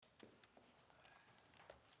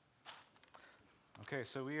Okay,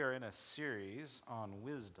 so we are in a series on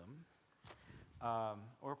wisdom.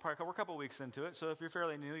 We're a couple weeks into it, so if you're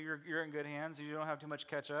fairly new, you're in good hands. You don't have too much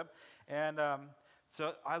catch up. And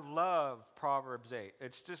so I love Proverbs 8.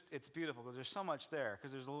 It's beautiful because there's so much there,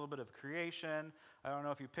 because there's a little bit of creation. I don't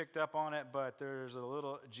know if you picked up on it, but there's a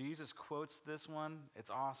little, Jesus quotes this one. It's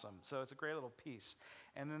awesome. So it's a great little piece.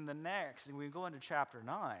 And then the next, and we go into chapter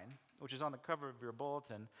 9, which is on the cover of your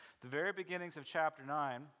bulletin. The very beginnings of chapter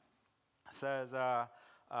 9 says,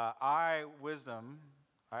 wisdom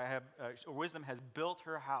has built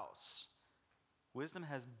her house. Wisdom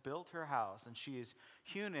has built her house, and she has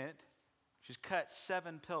hewn it. She's cut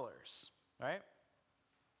 7 pillars, right?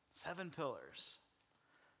 7 pillars.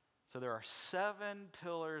 So there are 7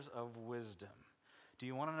 pillars of wisdom. Do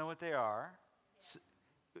you want to know what they are?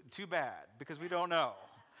 Too bad, because we don't know.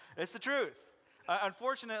 It's the truth.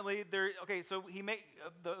 Unfortunately, so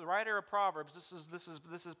the writer of Proverbs.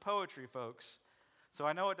 This is poetry, folks. So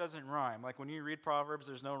I know it doesn't rhyme. Like when you read Proverbs,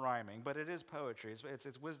 there's no rhyming, but it is poetry.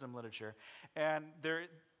 It's wisdom literature, and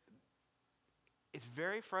it's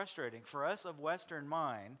very frustrating for us of Western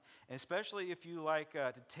mind, especially if you like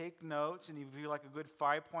to take notes and if you like a good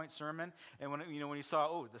 5-point sermon. And when you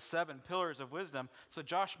saw the 7 pillars of wisdom, so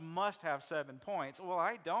Josh must have 7 points. Well,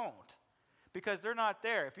 I don't. Because they're not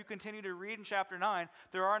there. If you continue to read in chapter 9,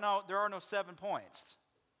 there are no 7 points.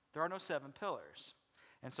 There are no 7 pillars.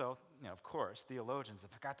 And so, of course, theologians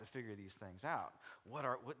have got to figure these things out.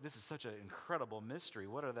 This is such an incredible mystery.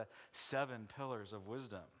 What are the 7 pillars of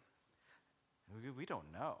wisdom? We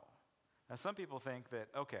don't know. Now, some people think that,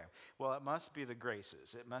 it must be the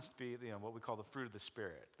graces. It must be what we call the fruit of the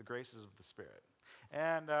Spirit, the graces of the Spirit.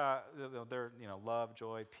 And they're love,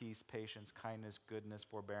 joy, peace, patience, kindness, goodness,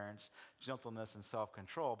 forbearance, gentleness, and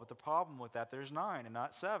self-control. But the problem with that, there's 9 and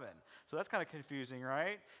not 7. So that's kind of confusing,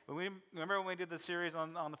 right? Remember when we did the series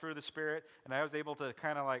on the fruit of the Spirit, and I was able to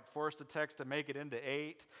kind of like force the text to make it into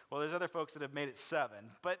 8? Well, there's other folks that have made it 7.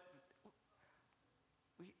 But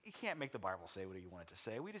you can't make the Bible say what you want it to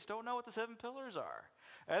say. We just don't know what the 7 pillars are.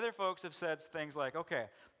 Other folks have said things like,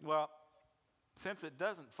 since it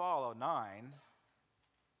doesn't follow 9,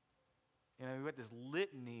 we've got this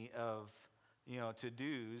litany of,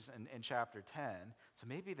 to-dos in chapter 10. So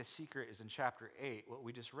maybe the secret is in chapter 8, what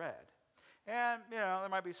we just read. And, there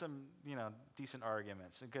might be some, decent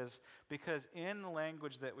arguments. Because in the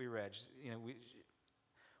language that we read,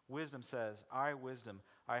 wisdom says, I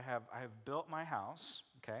have built my house.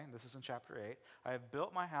 Okay, this is in chapter 8. I have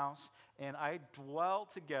built my house, and I dwell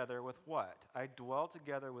together with what? I dwell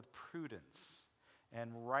together with prudence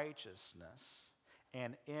and righteousness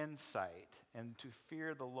and insight, and to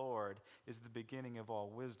fear the Lord is the beginning of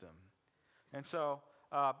all wisdom. And so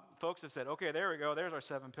folks have said, there we go, there's our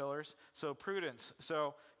 7 pillars. So prudence,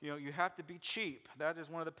 so you have to be cheap. That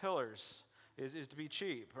is one of the pillars, is to be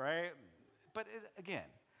cheap, right? But again,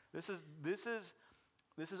 this is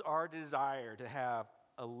our desire to have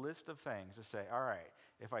a list of things to say, all right,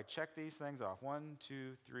 if I check these things off, 1,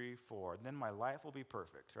 2, 3, 4, then my life will be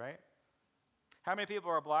perfect, right? How many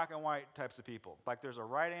people are black and white types of people? Like there's a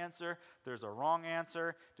right answer, there's a wrong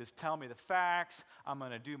answer. Just tell me the facts. I'm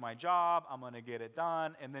going to do my job. I'm going to get it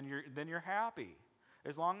done, and then you're happy.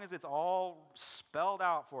 As long as it's all spelled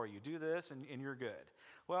out for you, do this and you're good.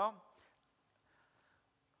 Well,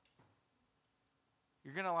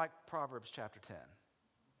 you're going to like Proverbs chapter 10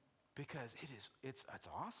 because it's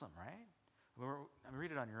awesome, right?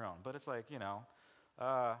 Read it on your own, but it's like,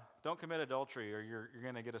 don't commit adultery or you're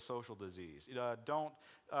going to get a social disease. Don't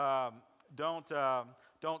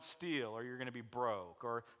steal or you're going to be broke,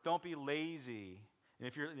 or don't be lazy. And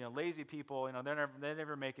if you're lazy people, they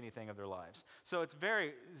never make anything of their lives. So it's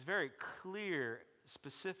very clear,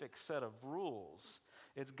 specific set of rules.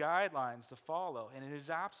 It's guidelines to follow, and it is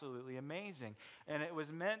absolutely amazing. And it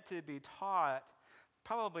was meant to be taught,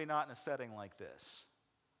 probably not in a setting like this.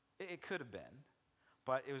 It could have been,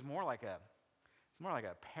 but it was more like a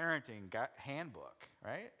parenting handbook,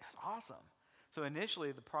 right? It's awesome. So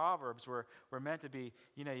initially, the Proverbs were meant to be,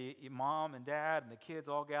 your mom and dad and the kids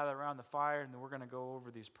all gather around the fire, and then we're going to go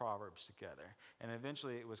over these Proverbs together. And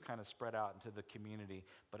eventually, it was kind of spread out into the community,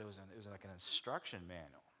 but it was like an instruction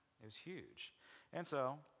manual. It was huge. And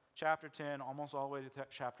so, chapter 10, almost all the way to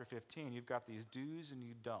chapter 15, you've got these do's and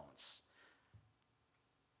you don'ts.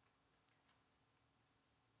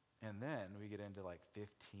 And then we get into like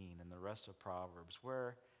 15 and the rest of Proverbs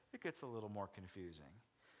where it gets a little more confusing.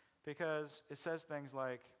 Because it says things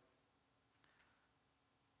like,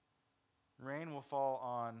 rain will fall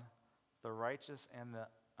on the righteous and the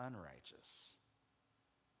unrighteous.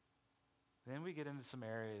 Then we get into some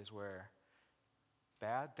areas where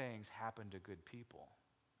bad things happen to good people.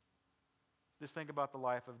 Just think about the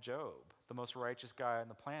life of Job, the most righteous guy on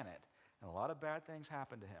the planet. And a lot of bad things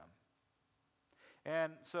happened to him.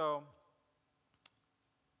 And so,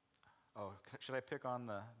 should I pick on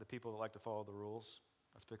the people that like to follow the rules?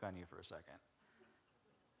 Let's pick on you for a second.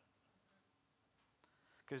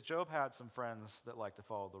 Because Job had some friends that like to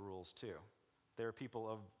follow the rules too. They were people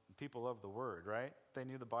of the word, right? They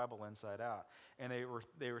knew the Bible inside out. And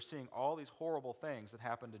they were seeing all these horrible things that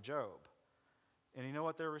happened to Job. And you know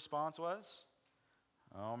what their response was?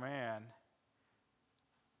 Oh man,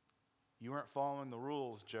 you weren't following the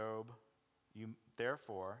rules, Job.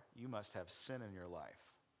 Therefore, you must have sin in your life.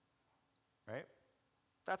 Right?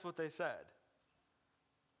 That's what they said.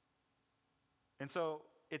 And so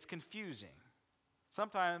it's confusing.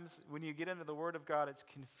 Sometimes when you get into the Word of God, it's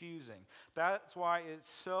confusing. That's why it's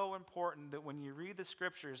so important that when you read the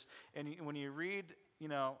Scriptures and when you read,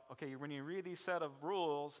 when you read these set of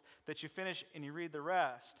rules, that you finish and you read the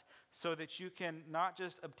rest so that you can not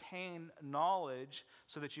just obtain knowledge,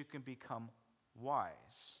 so that you can become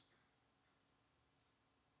wise.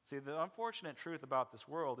 See, the unfortunate truth about this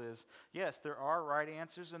world is, yes, there are right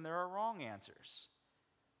answers and there are wrong answers.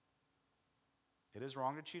 It is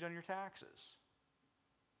wrong to cheat on your taxes.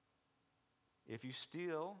 If you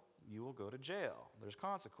steal, you will go to jail. There's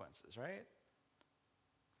consequences, right?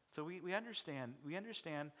 So we understand,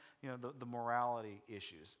 the morality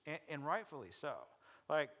issues, and rightfully so.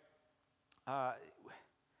 Like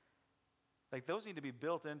those need to be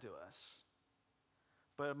built into us.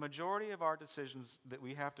 But a majority of our decisions that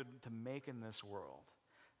we have to make in this world,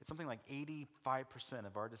 it's something like 85%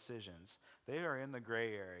 of our decisions, they are in the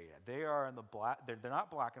gray area. They are in the black. They're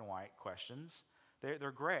not black and white questions.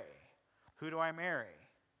 They're gray. Who do I marry?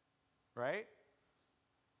 Right?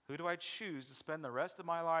 Who do I choose to spend the rest of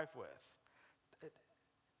my life with?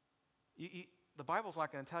 The Bible's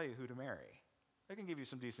not going to tell you who to marry. It can give you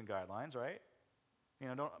some decent guidelines, right?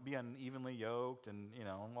 Don't be unevenly yoked and,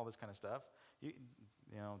 all this kind of stuff.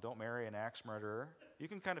 Don't marry an axe murderer. You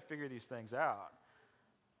can kind of figure these things out.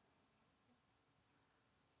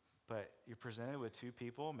 But you're presented with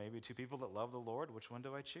maybe two people that love the Lord. Which one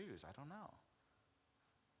do I choose? I don't know.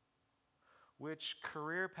 Which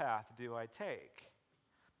career path do I take?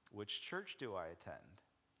 Which church do I attend?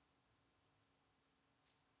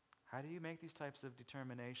 How do you make these types of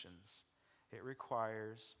determinations? It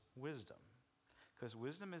requires wisdom. Because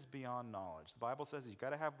wisdom is beyond knowledge. The Bible says you've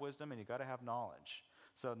got to have wisdom and you've got to have knowledge.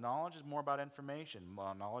 So knowledge is more about information.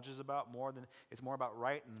 Knowledge is it's more about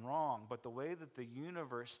right and wrong. But the way that the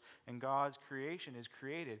universe and God's creation is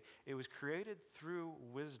created, it was created through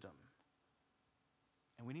wisdom.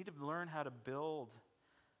 And we need to learn how to build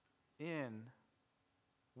in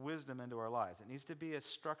wisdom into our lives. It needs to be a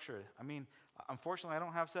structure. Unfortunately, I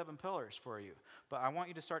don't have 7 pillars for you, but I want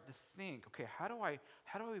you to start to think, okay, how do I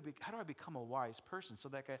become a wise person so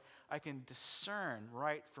that I can discern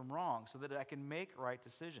right from wrong, so that I can make right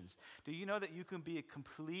decisions? Do you know that you can be a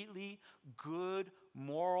completely good,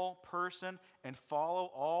 moral person and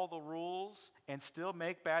follow all the rules and still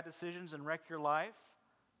make bad decisions and wreck your life?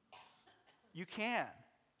 You can.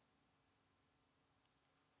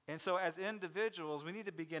 And so as individuals, we need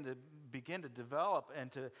to begin to develop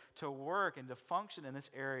and to work and to function in this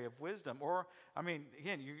area of wisdom. Or,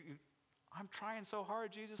 again, I'm trying so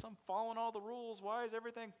hard, Jesus. I'm following all the rules. Why is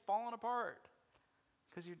everything falling apart?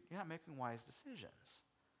 Because you're not making wise decisions.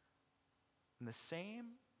 And the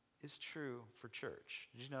same is true for church.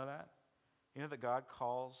 Did you know that? You know that God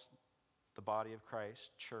calls the body of Christ,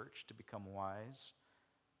 church, to become wise?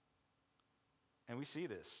 And we see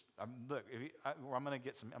this. Look, I'm going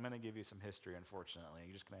to give you some history, unfortunately.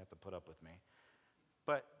 You're just going to have to put up with me.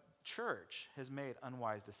 But church has made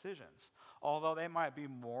unwise decisions. Although they might be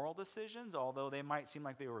moral decisions, although they might seem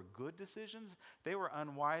like they were good decisions, they were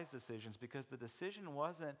unwise decisions because the decision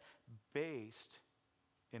wasn't based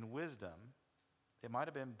in wisdom. It might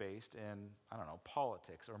have been based in,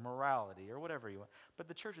 politics or morality or whatever you want. But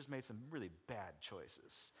the church has made some really bad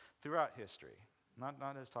choices throughout history. Not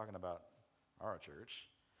just talking about our church.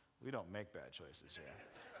 We don't make bad choices here.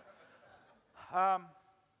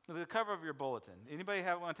 The cover of your bulletin. Anybody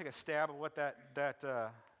want to take a stab at what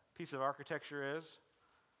that piece of architecture is?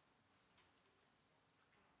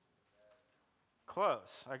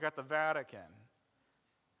 Close. I got the Vatican.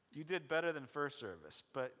 You did better than first service,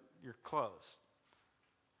 but you're close.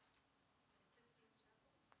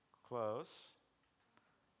 Close.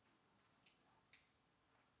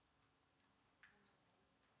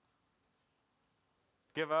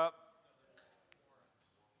 Give up.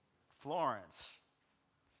 Florence.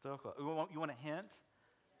 Still close. You want a hint?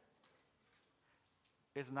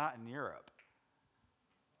 It's not in Europe.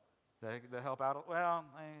 that help out? Well,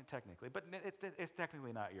 technically, but it's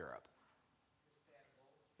technically not Europe.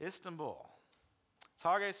 Istanbul. It's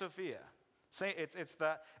Hagia Sophia. It's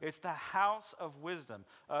the house of wisdom.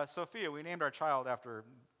 Sophia, we named our child after.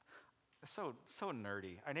 So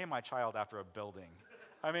nerdy. I named my child after a building.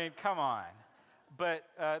 I mean, come on. But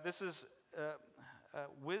this is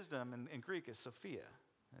wisdom in Greek is Sophia.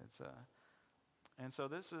 And so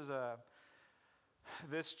this is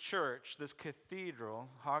this church, this cathedral,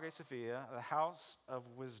 Hagia Sophia, the house of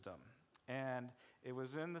wisdom. And it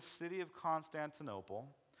was in the city of Constantinople,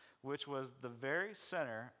 which was the very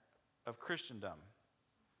center of Christendom.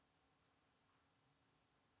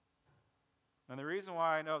 And the reason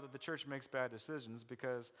why I know that the church makes bad decisions is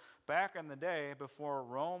because back in the day, before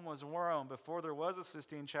Rome was Rome, before there was a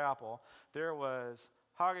Sistine Chapel, there was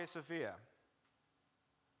Hagia Sophia.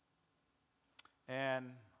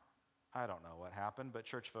 And I don't know what happened, but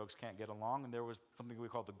church folks can't get along, and there was something we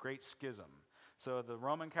call the Great Schism. So the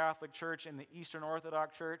Roman Catholic Church and the Eastern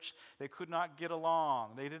Orthodox Church, they could not get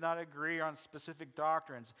along. They did not agree on specific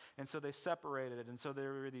doctrines, and so they separated. And so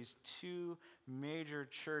there were these two major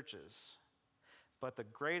churches. But the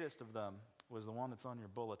greatest of them was the one that's on your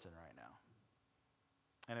bulletin right now.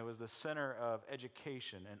 And it was the center of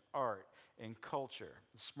education and art and culture,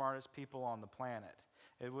 the smartest people on the planet.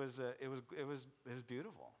 It was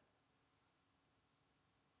beautiful.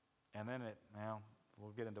 And then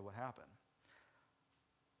we'll get into what happened.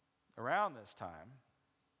 Around this time,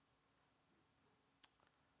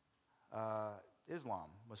 Islam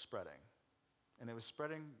was spreading. And it was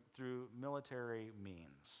spreading through military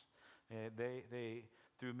means. They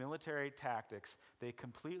through military tactics, they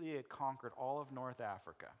completely had conquered all of North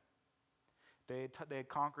Africa. They had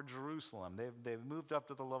conquered Jerusalem. They've moved up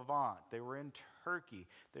to the Levant. They were in Turkey.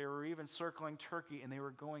 They were even circling Turkey, and they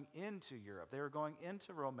were going into Europe. They were going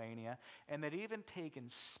into Romania, and they'd even taken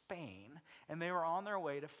Spain, and they were on their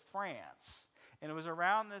way to France. And it was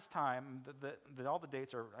around this time that all the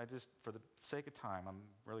dates are, for the sake of time, I'm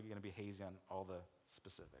really going to be hazy on all the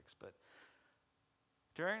specifics. But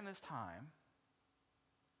during this time,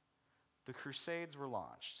 the Crusades were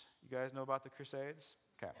launched. You guys know about the Crusades?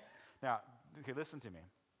 Okay. Now, listen to me.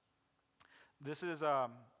 This is,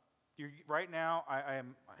 right now,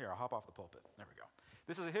 here, I'll hop off the pulpit. There we go.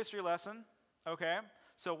 This is a history lesson, okay?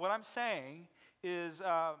 So what I'm saying is,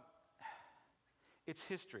 it's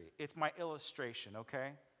history. It's my illustration,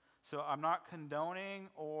 okay? So I'm not condoning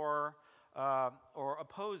or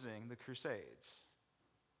opposing the Crusades.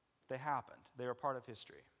 They happened. They are part of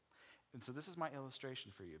history. And so this is my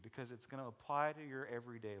illustration for you because it's going to apply to your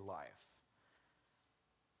everyday life.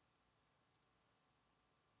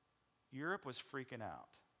 Europe was freaking out,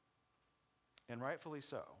 and rightfully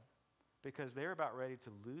so, because they're about ready to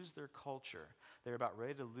lose their culture. They're about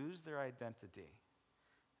ready to lose their identity.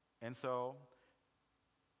 And so,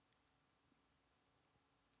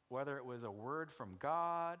 whether it was a word from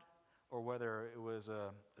God or whether it was a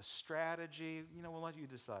strategy, we'll let you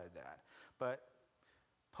decide that. But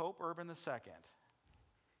Pope Urban II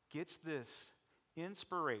gets this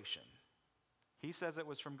inspiration. He says it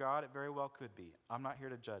was from God. It very well could be. I'm not here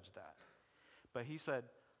to judge that. But he said,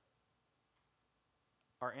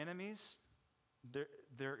 our enemies,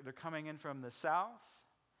 they're coming in from the south,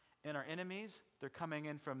 and our enemies, they're coming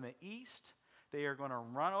in from the east. They are going to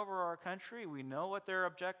run over our country. We know what their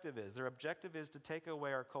objective is. Their objective is to take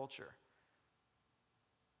away our culture.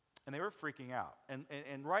 And they were freaking out,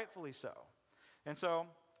 and rightfully so. And so,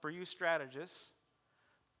 for you strategists,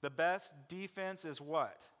 the best defense is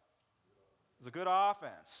what? It's a good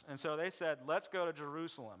offense. And so they said, let's go to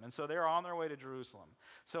Jerusalem. And so they're on their way to Jerusalem.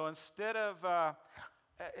 So instead of,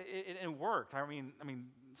 it worked. I mean,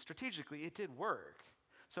 strategically, it did work.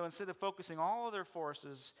 So instead of focusing all of their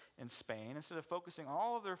forces in Spain, instead of focusing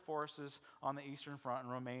all of their forces on the Eastern Front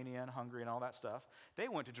and Romania and Hungary and all that stuff, they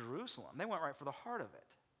went to Jerusalem. They went right for the heart of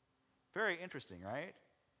it. Very interesting, right?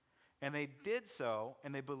 And they did so,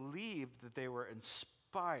 and they believed that they were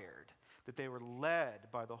inspired, that they were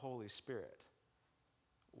led by the Holy Spirit.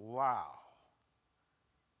 Wow.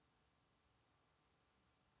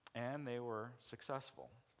 And they were successful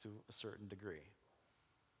to a certain degree.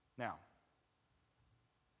 Now,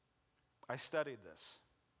 I studied this.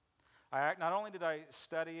 Not only did I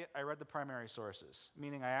study it, I read the primary sources,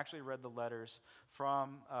 meaning I actually read the letters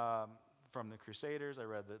from the Crusaders. I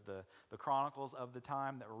read the chronicles of the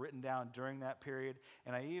time that were written down during that period,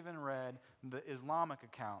 and I even read the Islamic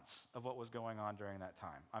accounts of what was going on during that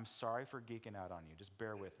time. I'm sorry for geeking out on you. Just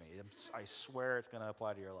bear with me. I swear it's going to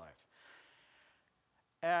apply to your life.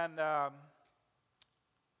 And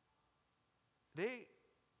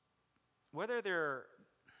whether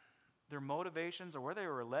their motivations or whether they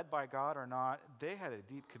were led by God or not, they had a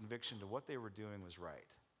deep conviction to what they were doing was right.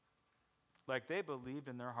 Like they believed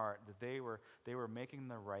in their heart that they were making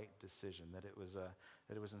the right decision, that it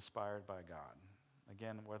was inspired by God.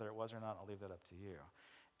 Again, whether it was or not, I'll leave that up to you.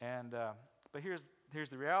 And but here's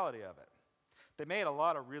the reality of it. They made a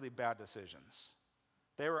lot of really bad decisions.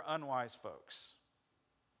 They were unwise folks.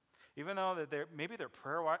 Even though that their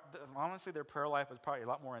prayer life, honestly, their prayer life was probably a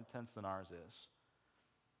lot more intense than ours is.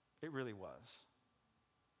 It really was.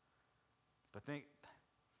 But think,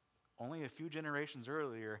 only a few generations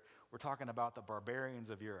earlier, we're talking about the barbarians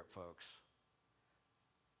of Europe, folks.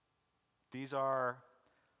 These are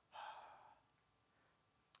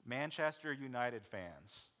Manchester United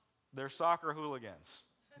fans. They're soccer hooligans,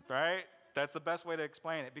 right? That's the best way to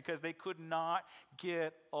explain it, because they could not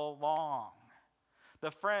get along.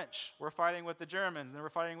 The French were fighting with the Germans, and they were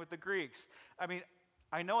fighting with the Greeks. I mean,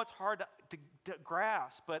 I know it's hard to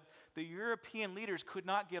grasp, but the European leaders could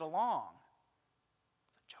not get along.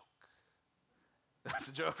 It's a joke. That's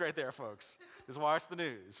a joke right there, folks. Just watch the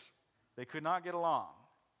news. They could not get along.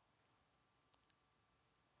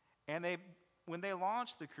 And when they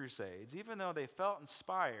launched the Crusades, even though they felt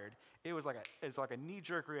inspired, it's like a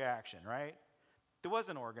knee-jerk reaction, right? It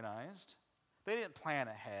wasn't organized. They didn't plan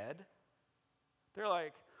ahead. They're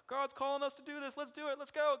like, God's calling us to do this. Let's do it.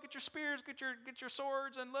 Let's go. Get your spears, get your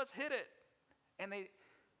swords, and let's hit it. And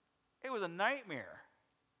it was a nightmare.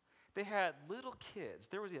 They had little kids.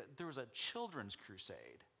 There was a children's crusade.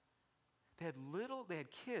 They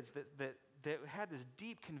had kids that had this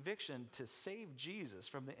deep conviction to save Jesus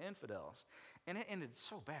from the infidels. And it ended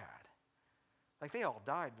so bad. Like they all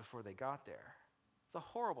died before they got there. It's a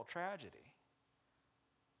horrible tragedy.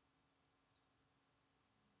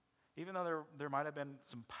 Even though there might have been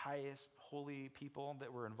some pious, holy people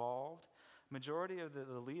that were involved, majority of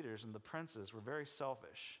the leaders and the princes were very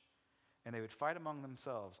selfish, and they would fight among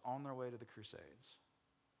themselves on their way to the Crusades.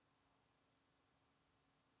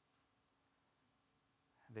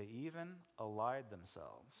 They even allied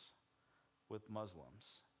themselves with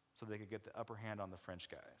Muslims so they could get the upper hand on the French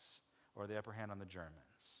guys, or the upper hand on the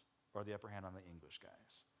Germans, or the upper hand on the English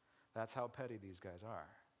guys. That's how petty these guys are.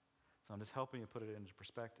 So I'm just helping you put it into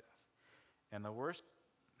perspective. And the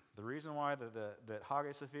reason why that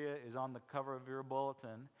Hagia Sophia is on the cover of your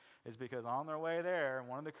bulletin is because on their way there, in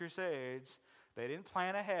one of the Crusades, they didn't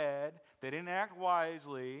plan ahead, they didn't act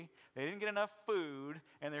wisely, they didn't get enough food,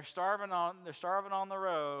 and they're starving on the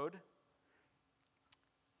road.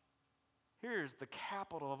 Here's the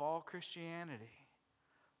capital of all Christianity.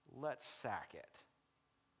 Let's sack it.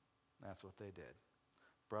 That's what they did.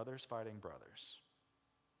 Brothers fighting brothers.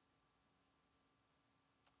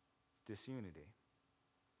 Disunity,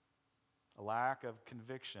 a lack of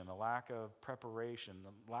conviction, a lack of preparation,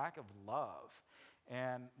 a lack of love.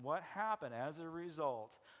 And what happened as a result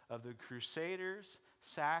of the Crusaders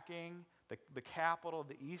sacking the capital of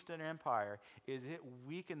the Eastern Empire is it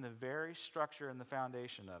weakened the very structure and the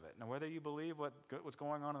foundation of it. Now, whether you believe what's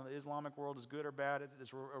going on in the Islamic world is good or bad,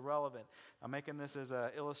 it's irrelevant. I'm making this as an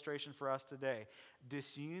illustration for us today.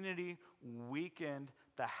 Disunity weakened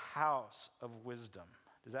the house of wisdom.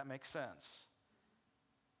 Does that make sense?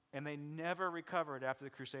 And they never recovered after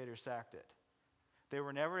the Crusaders sacked it. They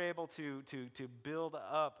were never able to build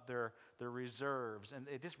up their reserves, and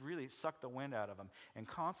it just really sucked the wind out of them. And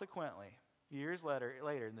consequently, years later,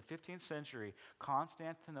 in the 15th century,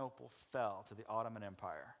 Constantinople fell to the Ottoman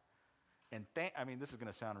Empire. And this is going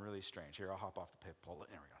to sound really strange. Here, I'll hop off the pole.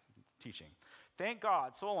 There we go. Teaching. Thank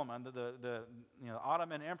God, Solomon, the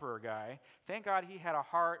Ottoman emperor guy. Thank God he had a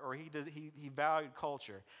heart, or he valued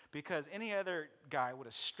culture, because any other guy would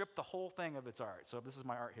have stripped the whole thing of its art. So this is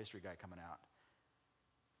my art history guy coming out.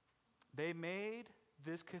 They made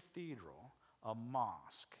this cathedral a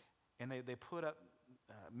mosque, and they put up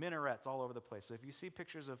minarets all over the place. So if you see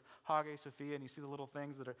pictures of Hagia Sophia and you see the little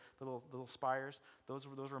things that are the little spires, those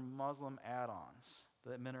were Muslim add-ons,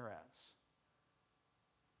 the minarets.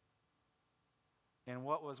 And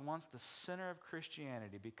what was once the center of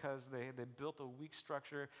Christianity, because they built a weak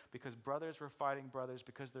structure, because brothers were fighting brothers,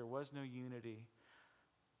 because there was no unity,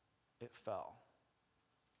 it fell.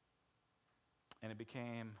 And it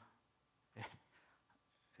became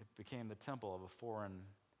the temple of a foreign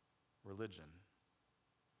religion.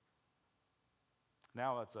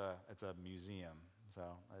 Now it's a museum, so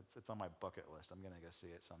it's on my bucket list. I'm going to go see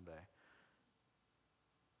it someday.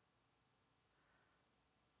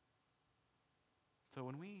 So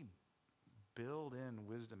when we build in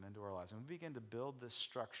wisdom into our lives, when we begin to build this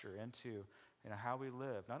structure into how we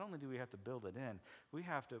live, not only do we have to build it in, we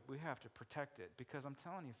have to protect it. Because I'm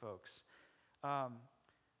telling you, folks,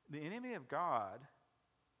 the enemy of God,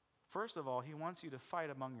 First of all, he wants you to fight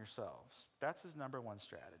among yourselves. That's his number one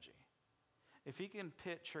strategy. If he can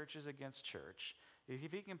pit churches against church,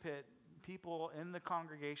 if he can pit people in the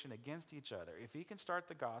congregation against each other, if he can start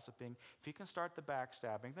the gossiping, if he can start the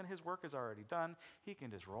backstabbing, then his work is already done. He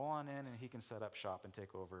can just roll on in and he can set up shop and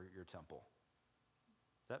take over your temple.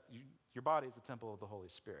 Your body is the temple of the Holy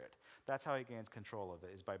Spirit. That's how he gains control of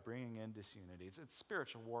it, is by bringing in disunity. It's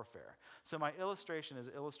spiritual warfare. So my illustration is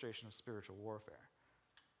an illustration of spiritual warfare.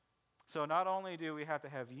 So not only do we have to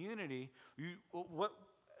have unity, what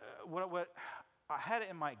I had it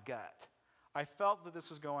in my gut. I felt that this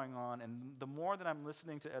was going on, and the more that I'm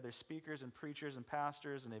listening to other speakers and preachers and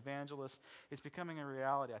pastors and evangelists, it's becoming a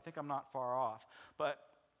reality. I think I'm not far off. But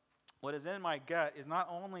what is in my gut is not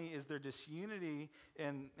only is there disunity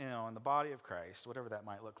in the body of Christ, whatever that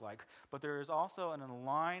might look like, but there is also an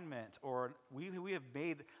alignment, or we have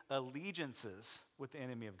made allegiances with the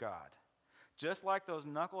enemy of God. Just like those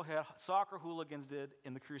knucklehead soccer hooligans did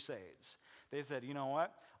in the Crusades. They said, you know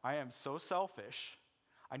what? I am so selfish.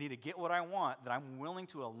 I need to get what I want, that I'm willing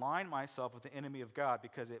to align myself with the enemy of God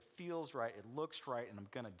because it feels right, it looks right, and I'm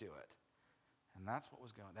going to do it. And that's what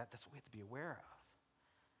was going on. That's what we have to be aware of.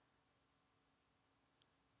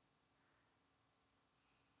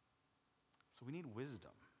 So we need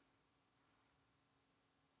wisdom.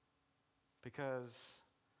 Because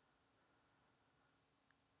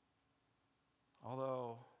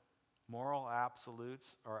although moral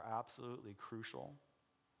absolutes are absolutely crucial,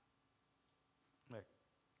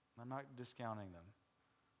 I'm not discounting them.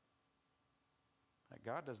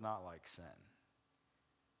 God does not like sin.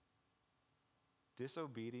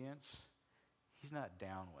 Disobedience, he's not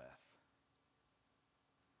down with.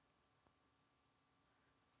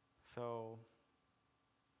 So,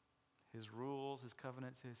 his rules, his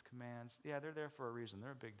covenants, his commands, they're there for a reason.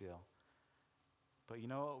 They're a big deal. But you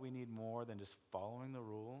know what we need more than just following the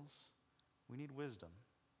rules? We need wisdom.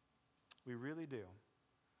 We really do.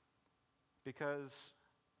 Because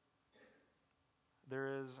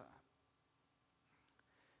there's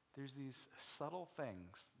these subtle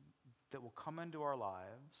things that will come into our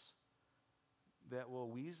lives that will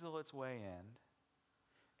weasel its way in.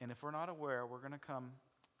 And if we're not aware, we're going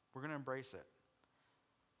to embrace it.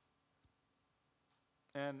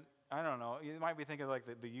 And I don't know, you might be thinking like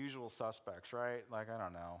the usual suspects, right? Like, I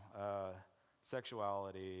don't know,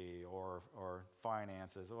 sexuality or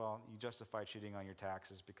finances. Well, you justify cheating on your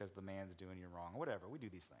taxes because the man's doing you wrong. Whatever, we do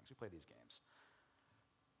these things. We play these games.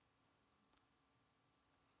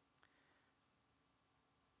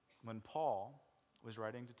 When Paul was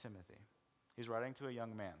writing to Timothy, he's writing to a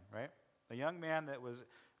young man, right? A young man that was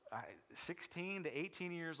 16 to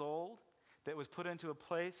 18 years old, that was put into a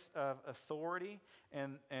place of authority,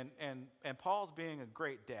 and Paul's being a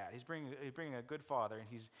great dad. He's bringing a good father, and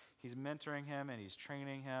he's mentoring him, and he's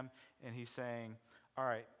training him, and he's saying, all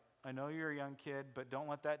right, I know you're a young kid, but don't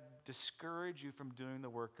let that discourage you from doing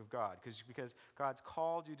the work of God, because God's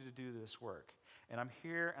called you to do this work. And I'm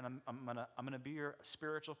here, and I'm gonna be your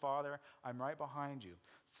spiritual father. I'm right behind you.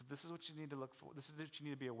 So this is what you need to look for. This is what you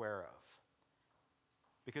need to be aware of.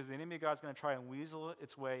 Because the enemy of God's going to try and weasel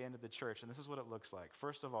its way into the church, and this is what it looks like.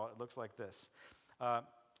 First of all, it looks like this.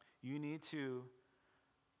 You need to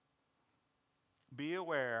be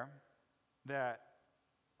aware that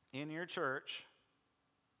in your church,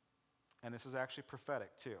 and this is actually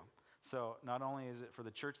prophetic too. So not only is it for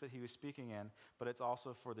the church that he was speaking in, but it's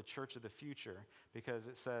also for the church of the future, because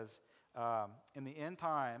it says, in the end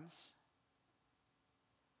times,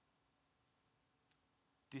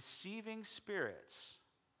 deceiving spirits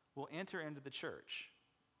will enter into the church.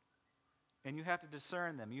 And you have to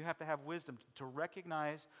discern them. You have to have wisdom to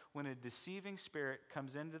recognize when a deceiving spirit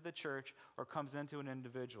comes into the church or comes into an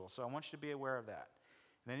individual. So I want you to be aware of that.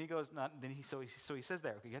 And then he goes, so he says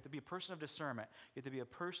there, okay, you have to be a person of discernment. You have to be a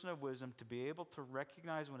person of wisdom to be able to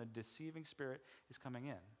recognize when a deceiving spirit is coming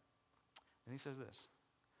in. And he says this.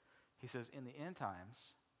 He says, in the end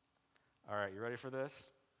times, all right, you ready for this?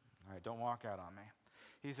 All right, don't walk out on me.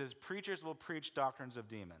 He says, preachers will preach doctrines of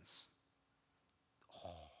demons.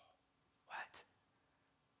 Oh, what?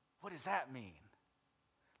 What does that mean?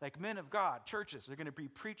 Like men of God, churches, are going to be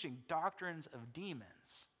preaching doctrines of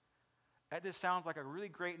demons. That just sounds like a really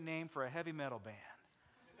great name for a heavy metal band.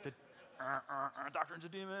 The doctrines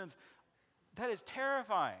of demons. That is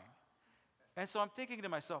terrifying. And so I'm thinking to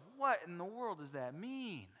myself, what in the world does that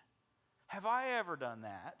mean? Have I ever done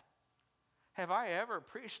that? Have I ever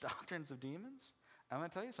preached doctrines of demons? I'm going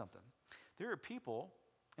to tell you something. There are people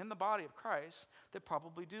in the body of Christ that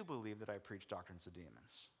probably do believe that I preach doctrines of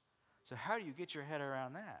demons. So how do you get your head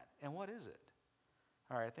around that? And what is it?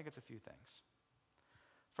 All right, I think it's a few things.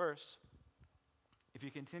 First, if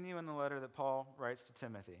you continue in the letter that Paul writes to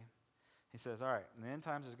Timothy, he says, all right, in the end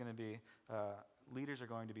times there's going to be, leaders are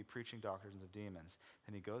going to be preaching doctrines of demons.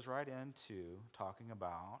 And he goes right into talking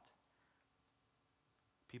about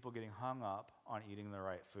people getting hung up on eating the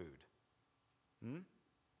right food.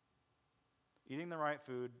 Eating the right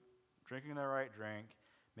food, drinking the right drink,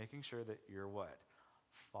 making sure that you're what?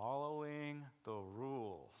 Following the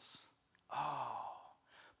rules. Oh,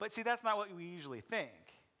 but see, that's not what we usually think.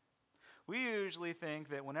 We usually think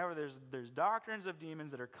that whenever there's doctrines of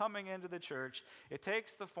demons that are coming into the church, it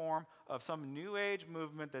takes the form of some new age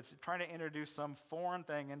movement that's trying to introduce some foreign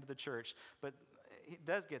thing into the church. But it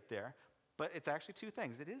does get there. But it's actually two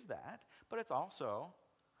things. It is that, but it's also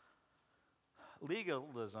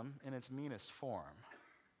legalism in its meanest form.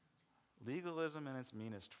 Legalism in its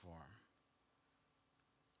meanest form.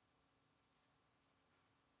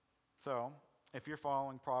 So, if you're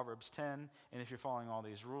following Proverbs 10, and if you're following all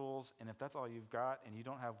these rules, and if that's all you've got and you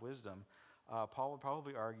don't have wisdom, Paul would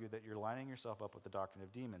probably argue that you're lining yourself up with the doctrine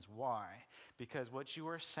of demons. Why? Because what you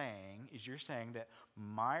are saying is you're saying that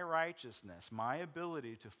my righteousness, my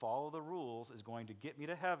ability to follow the rules is going to get me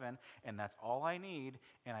to heaven, and that's all I need,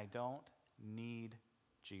 and I don't need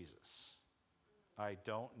Jesus. I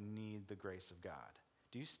don't need the grace of God.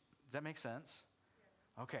 Does that make sense?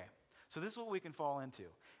 Yes. Okay. So this is what we can fall into.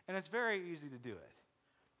 And it's very easy to do it.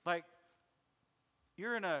 Like,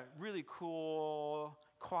 you're in a really cool,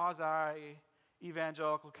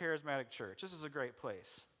 quasi-evangelical, charismatic church. This is a great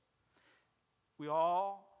place. We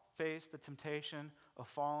all face the temptation of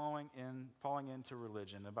falling into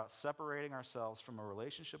religion, about separating ourselves from a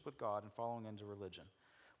relationship with God and falling into religion.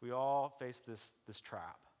 We all face this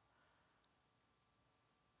trap.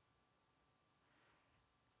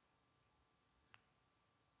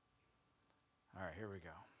 All right, here we go.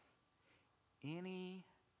 Any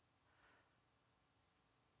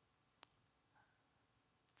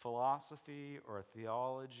philosophy or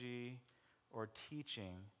theology or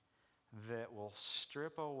teaching that will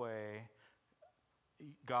strip away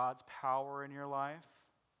God's power in your life,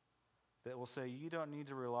 that will say you don't need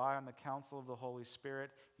to rely on the counsel of the Holy Spirit,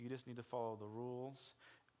 you just need to follow the rules.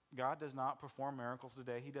 God does not perform miracles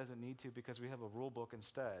today. He doesn't need to because we have a rule book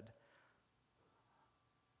instead.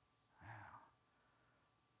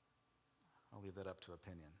 I'll leave that up to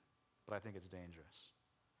opinion, but I think it's dangerous.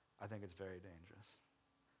 I think it's very dangerous.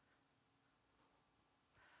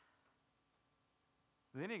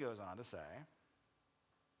 Then he goes on to say,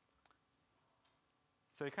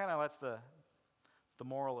 so he kind of lets the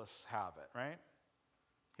moralists have it, right?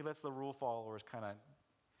 He lets the rule followers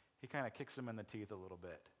he kind of kicks them in the teeth a little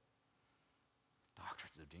bit.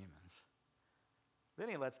 Doctrines of demons. Then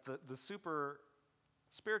he lets the super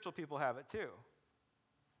spiritual people have it too.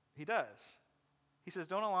 He does. He says,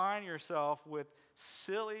 don't align yourself with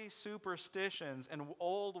silly superstitions and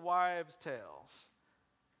old wives' tales.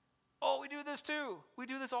 Oh, we do this too. We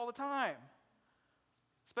do this all the time.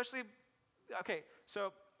 Especially, okay,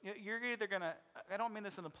 so you're either going to, I don't mean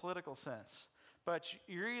this in a political sense, but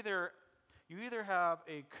you either have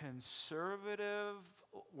a conservative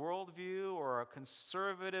worldview or a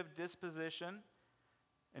conservative disposition,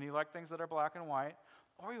 and you like things that are black and white,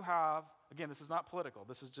 or you have, again, this is not political,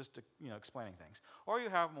 this is just explaining things, or you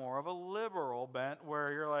have more of a liberal bent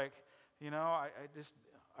where you're like, I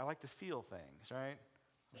like to feel things, right?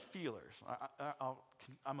 Feelers.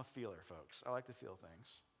 I'm a feeler, folks. I like to feel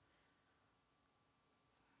things.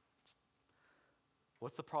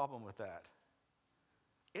 What's the problem with that?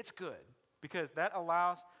 It's good because that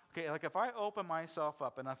allows, like if I open myself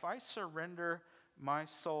up and if I surrender my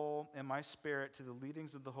soul and my spirit to the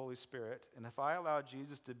leadings of the Holy Spirit, and if I allow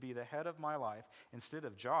Jesus to be the head of my life instead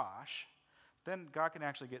of Josh, then God can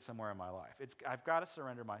actually get somewhere in my life. I've got to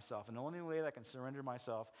surrender myself, and the only way that I can surrender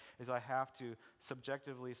myself is I have to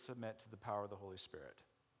subjectively submit to the power of the Holy Spirit.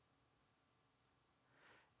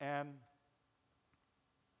 And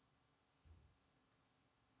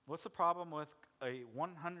what's the problem with a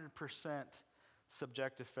 100%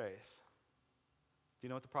 subjective faith? Do you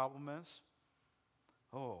know what the problem is?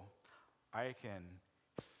 Oh, I can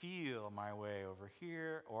feel my way over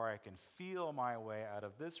here, or I can feel my way out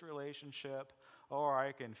of this relationship, or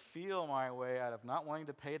I can feel my way out of not wanting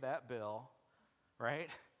to pay that bill, right?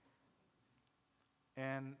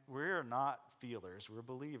 And we're not feelers, we're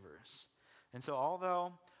believers. And so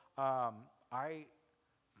although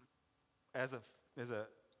as a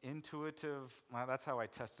intuitive, well, that's how I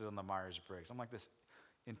tested on the Myers-Briggs. I'm like this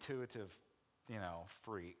intuitive,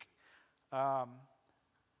 freak.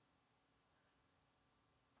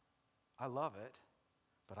 I love it,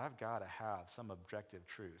 but I've got to have some objective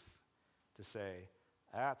truth to say,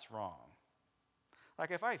 that's wrong. Like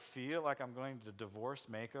if I feel like I'm going to divorce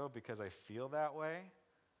Mako because I feel that way,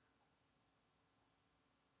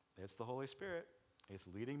 it's the Holy Spirit. It's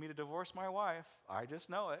leading me to divorce my wife. I just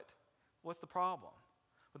know it. What's the problem?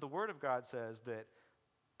 But the Word of God says that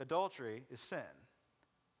adultery is sin,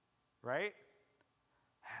 right?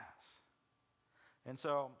 Yes. And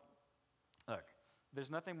so, look, there's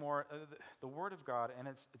nothing more. The Word of God and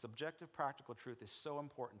its objective, practical truth is so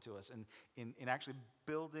important to us in actually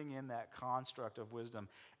building in that construct of wisdom.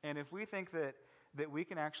 And if we think that we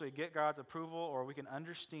can actually get God's approval or we can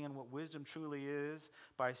understand what wisdom truly is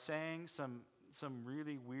by saying some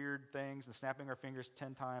really weird things and snapping our fingers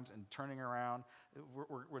 10 times and turning around,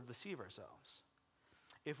 we're deceive ourselves.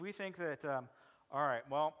 If we think that, all right,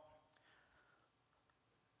 well,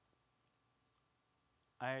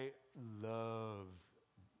 I love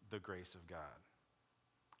the grace of God.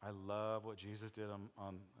 I love what Jesus did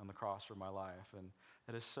on the cross for my life, and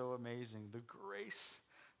it is so amazing. The grace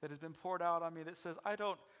that has been poured out on me that says,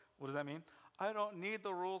 what does that mean? I don't need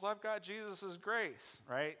the rules. I've got Jesus' grace,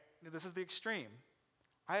 right? This is the extreme.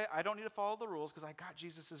 I don't need to follow the rules because I got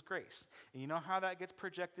Jesus' grace. And you know how that gets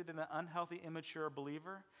projected in an unhealthy, immature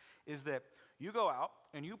believer? Is that you go out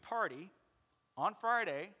and you party on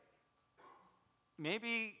Friday,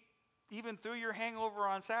 maybe even through your hangover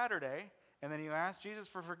on Saturday, and then you ask Jesus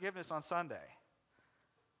for forgiveness on Sunday.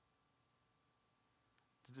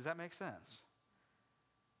 Does that make sense?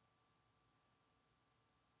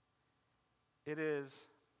 It is,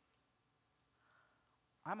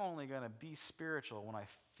 I'm only going to be spiritual when I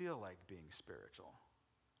feel like being spiritual.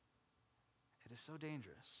 It is so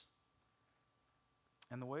dangerous.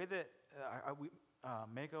 And the way that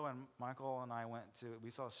Mako and Michael and I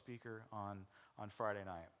we saw a speaker on Friday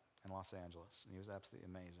night in Los Angeles, and he was absolutely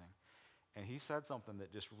amazing. And he said something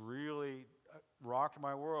that just really rocked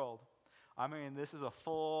my world. I mean, this is a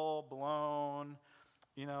full-blown,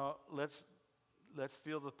 let's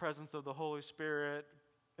feel the presence of the Holy Spirit,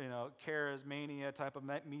 charismania type of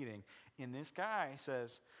meeting. And this guy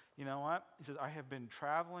says, you know what? He says, I have been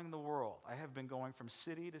traveling the world. I have been going from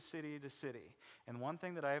city to city to city. And one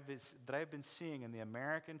thing that I've been seeing in the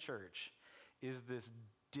American church is this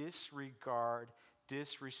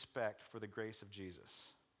disrespect for the grace of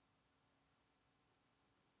Jesus.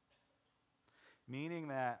 Meaning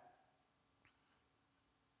that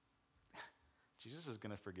Jesus is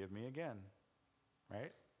going to forgive me again,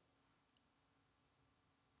 right?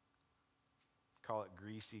 Call it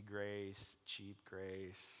greasy grace, cheap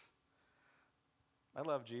grace. I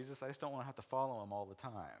love Jesus. I just don't want to have to follow him all the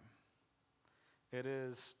time. It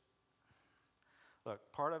is, look,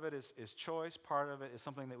 part of it is choice. Part of it is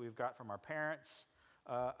something that we've got from our parents.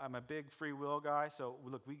 I'm a big free will guy, so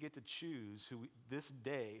look, we get to choose this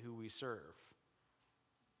day who we serve.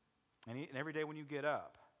 And every day when you get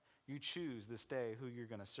up, you choose this day who you're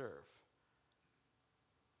going to serve.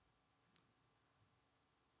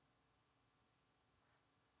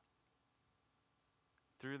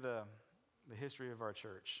 Through the history of our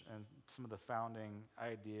church and some of the founding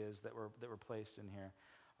ideas that were placed in here,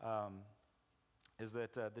 is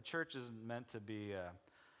that the church isn't meant to be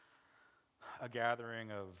a gathering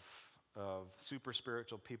of super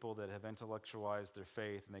spiritual people that have intellectualized their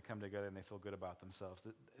faith and they come together and they feel good about themselves.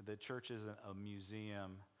 The church isn't a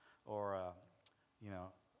museum or a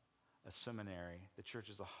seminary. The church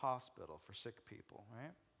is a hospital for sick people,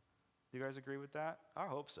 right? Do you guys agree with that? I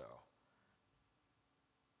hope so.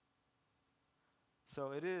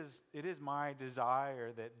 So it is my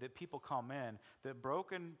desire that people come in, that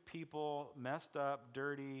broken people, messed up,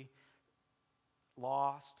 dirty,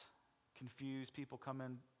 lost, confused people come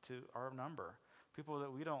into our number. People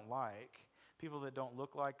that we don't like, people that don't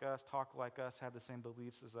look like us, talk like us, have the same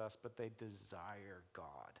beliefs as us, but they desire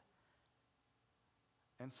God.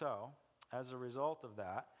 And so, as a result of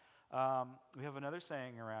that, we have another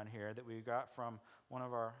saying around here that we got from one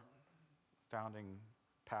of our founding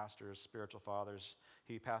pastors, spiritual fathers.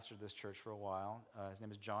 He pastored this church for a while. His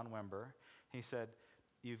name is John Wember. He said,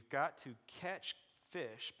 you've got to catch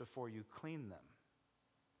fish before you clean them,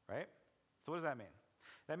 right? So what does that mean?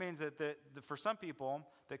 That means that for some people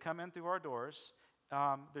that come in through our doors,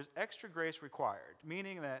 there's extra grace required,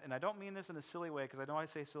 meaning that, and I don't mean this in a silly way because I know I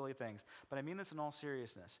say silly things, but I mean this in all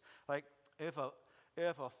seriousness. Like if a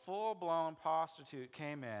full-blown prostitute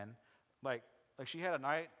came in, like she had a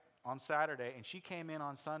night on Saturday and she came in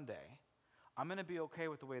on Sunday, I'm going to be okay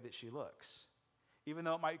with the way that she looks. Even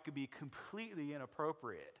though it could be completely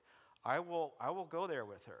inappropriate, I will go there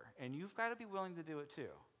with her. And you've got to be willing to do it too.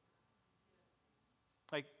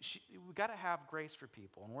 Like, we've got to have grace for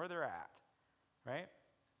people and where they're at, right?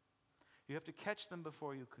 You have to catch them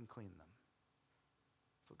before you can clean them.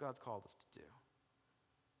 That's what God's called us to do.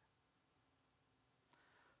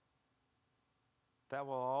 that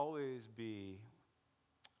will always be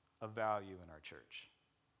of value in our church.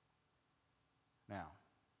 Now,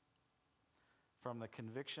 from the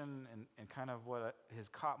conviction and kind of what has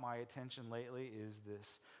caught my attention lately is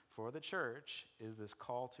this, for the church, is this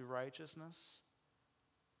call to righteousness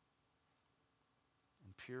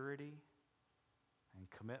and purity and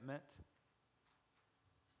commitment.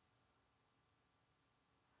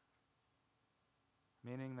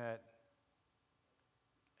 Meaning that,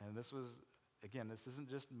 and this was, again, this isn't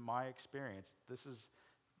just my experience, this is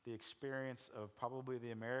the experience of probably the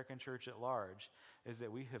American church at large, is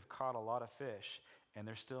that we have caught a lot of fish, and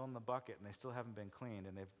they're still in the bucket, and they still haven't been cleaned,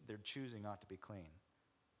 and they're choosing not to be clean.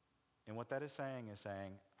 And what that is saying,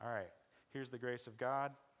 all right, here's the grace of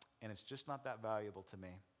God, and it's just not that valuable to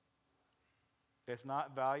me. It's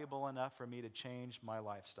not valuable enough for me to change my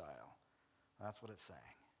lifestyle. That's what it's saying.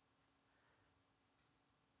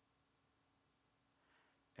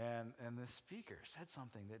 And the speaker said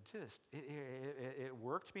something that just, it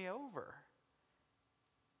worked me over.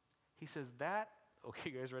 He says okay,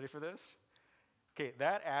 you guys ready for this? Okay,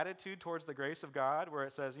 that attitude towards the grace of God where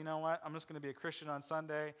it says, you know what, I'm just going to be a Christian on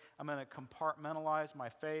Sunday. I'm going to compartmentalize my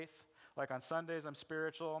faith. Like on Sundays, I'm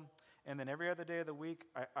spiritual. And then every other day of the week,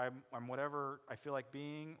 I'm whatever I feel like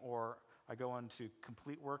being, or I go into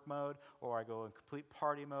complete work mode, or I go in complete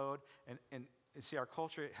party mode. And see, our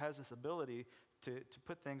culture has this ability to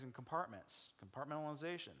put things in compartments,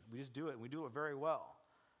 compartmentalization. We just do it, and we do it very well.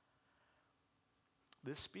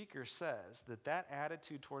 This speaker says that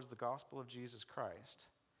attitude towards the gospel of Jesus Christ,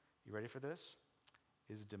 you ready for this,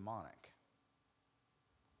 is demonic.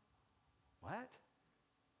 What?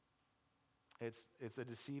 It's a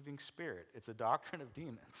deceiving spirit. It's a doctrine of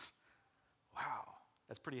demons. Wow,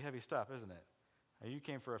 that's pretty heavy stuff, isn't it? You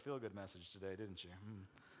came for a feel-good message today, didn't you?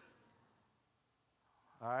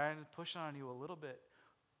 I push on you a little bit.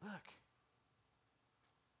 Look.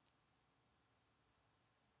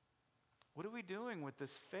 What are we doing with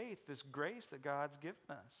this faith, this grace that God's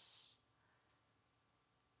given us?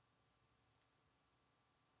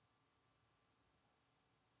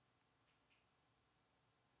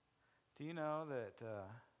 Do you know that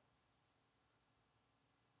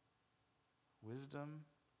wisdom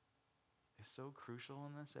is so crucial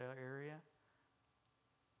in this area?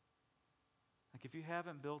 Like if you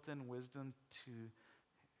haven't built in wisdom to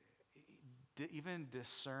even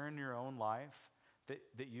discern your own life,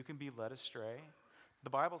 that you can be led astray. The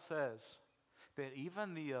Bible says that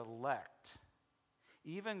even the elect,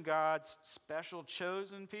 even God's special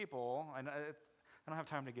chosen people, and I don't have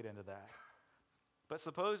time to get into that, but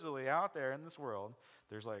supposedly out there in this world,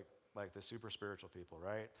 there's like the super spiritual people,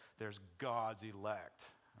 right? There's God's elect,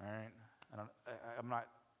 right? I don't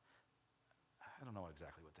know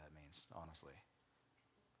exactly what that means, honestly.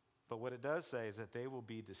 But what it does say is that they will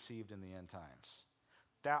be deceived in the end times.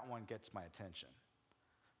 That one gets my attention.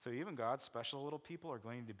 So even God's special little people are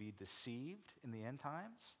going to be deceived in the end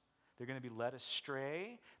times. They're going to be led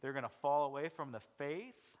astray. They're going to fall away from the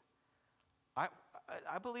faith. I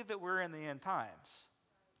believe that we're in the end times.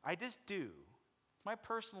 I just do. My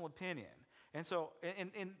personal opinion. And so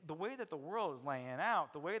in the way that the world is laying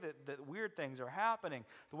out, the way that weird things are happening,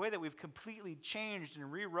 the way that we've completely changed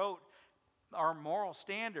and rewrote our moral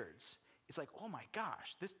standards, it's like, oh my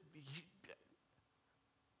gosh,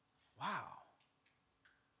 wow.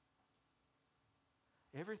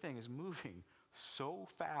 Everything is moving so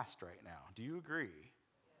fast right now. Do you agree?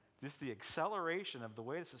 Just the acceleration of the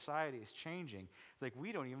way the society is changing. It's like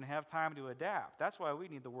we don't even have time to adapt. That's why we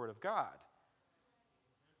need the Word of God.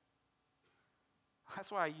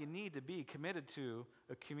 That's why you need to be committed to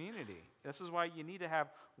a community. This is why you need to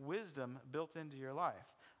have wisdom built into your life.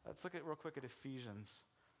 Let's look real quick at Ephesians.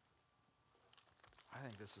 I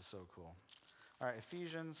think this is so cool. All right,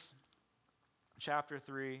 Ephesians chapter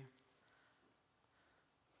 3.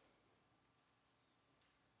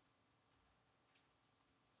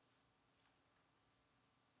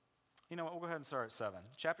 You know what, we'll go ahead and start at 7.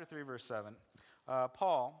 Chapter 3, verse 7.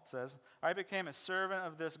 Paul says, I became a servant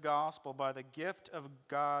of this gospel by the gift of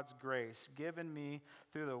God's grace given me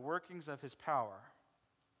through the workings of his power.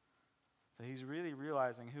 So he's really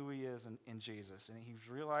realizing who he is in Jesus, and he's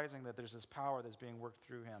realizing that there's this power that's being worked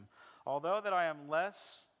through him. Although that I am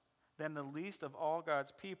less than the least of all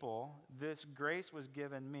God's people, this grace was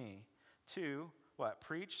given me to, what?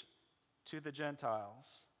 Preach to the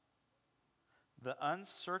Gentiles the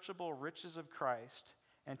unsearchable riches of Christ,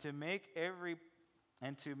 and to make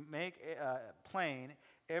plain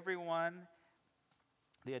everyone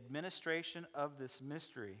the administration of this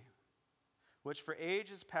mystery, which for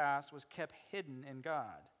ages past was kept hidden in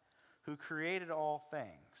God, who created all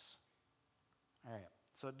things. All right,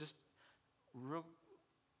 so just real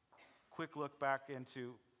quick look back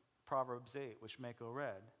into Proverbs 8, which Mako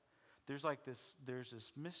read, there's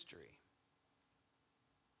this mystery.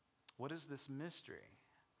 What is this mystery?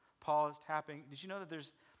 Paul is tapping. Did you know that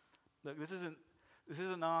this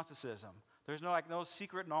isn't Gnosticism. There's no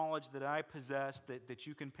secret knowledge that I possess that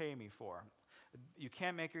you can pay me for. You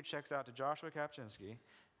can't make your checks out to Joshua Kapchinsky.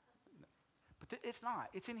 But it's not.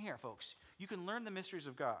 It's in here, folks. You can learn the mysteries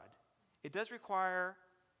of God. It does require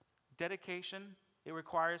dedication. It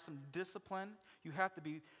requires some discipline. You have to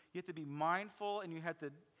be mindful, and you have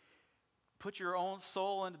to put your own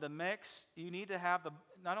soul into the mix. You need to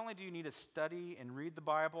not only do you need to study and read the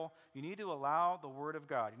Bible, you need to allow the Word of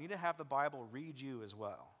God. You need to have the Bible read you as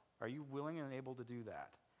well. Are you willing and able to do that?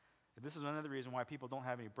 This is another reason why people don't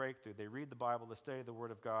have any breakthrough. They read the Bible, they study the Word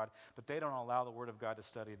of God, but they don't allow the Word of God to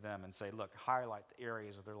study them and say, look, highlight the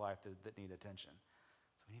areas of their life that need attention.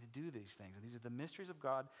 So we need to do these things. And these are the mysteries of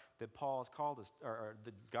God that Paul has called us, or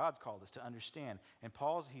that God's called us to understand. And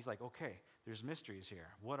he's like, okay, there's mysteries here.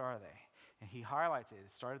 What are they? And he highlights it.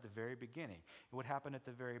 It started at the very beginning. And what happened at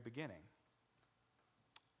the very beginning?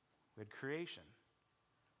 We had creation.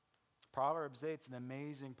 Proverbs 8 is an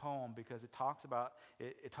amazing poem because it talks about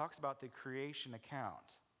the creation account,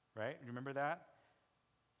 right? You remember that?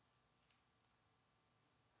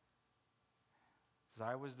 It says,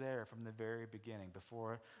 I was there from the very beginning,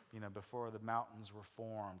 before the mountains were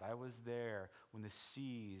formed. I was there when the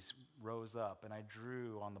seas rose up, and I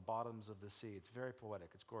drew on the bottoms of the sea. It's very poetic.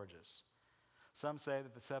 It's gorgeous. Some say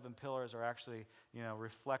that the 7 pillars are actually,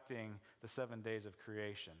 reflecting the 7 days of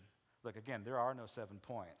creation. Look, again, there are no 7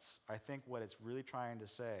 points. I think what it's really trying to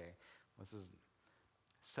say, this is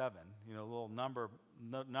 7, a little number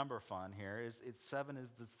fun here, is 7 is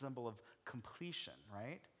the symbol of completion,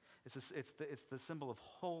 right? It's the symbol of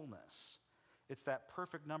wholeness. It's that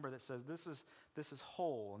perfect number that says this is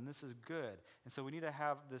whole and this is good. And so we need to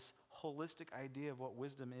have this holistic idea of what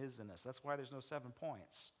wisdom is in us. That's why there's no 7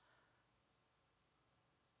 points.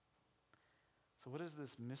 So what is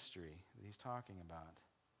this mystery that he's talking about?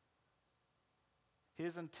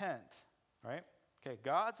 His intent, right? Okay,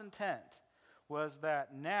 God's intent was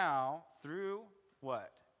that now through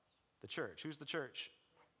what? The church. Who's the church?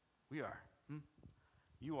 We are.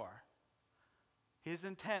 You are. His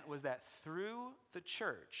intent was that through the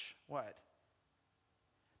church, what?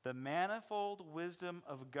 The manifold wisdom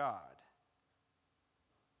of God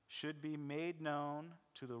should be made known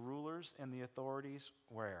to the rulers and the authorities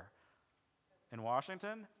where? In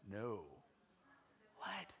Washington? No. What?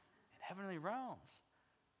 In heavenly realms.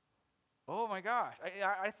 Oh my gosh.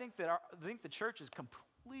 I think the church has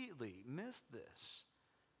completely missed this.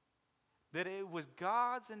 That it was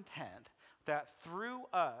God's intent that through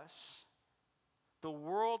us, the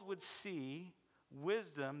world would see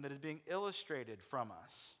wisdom that is being illustrated from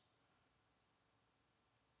us.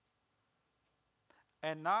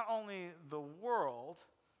 And not only the world,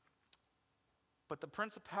 but the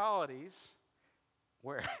principalities,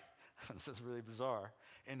 where, this is really bizarre,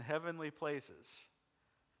 in heavenly places.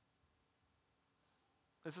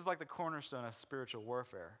 This is like the cornerstone of spiritual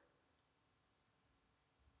warfare.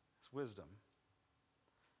 It's wisdom.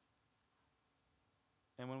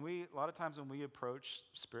 And a lot of times when we approach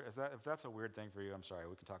spirit, if that's a weird thing for you, I'm sorry,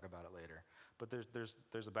 we can talk about it later. But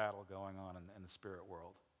there's a battle going on in the spirit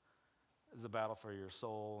world. There's a battle for your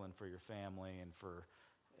soul and for your family and for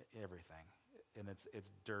everything. And it's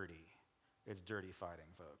dirty. It's dirty fighting,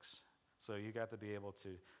 folks. So you got to be able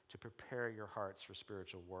to prepare your hearts for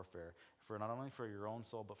spiritual warfare, for not only for your own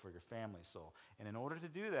soul, but for your family's soul. And in order to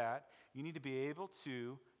do that, you need to be able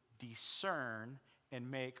to discern and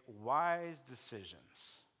make wise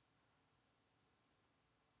decisions.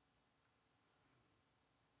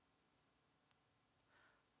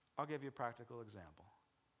 I'll give you a practical example.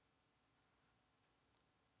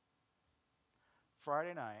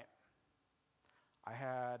 Friday night, I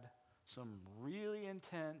had some really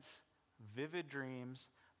intense, vivid dreams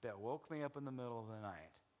that woke me up in the middle of the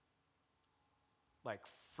night. Like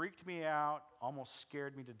freaked me out, almost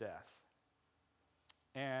scared me to death.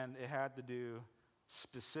 And it had to do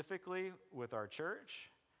specifically with our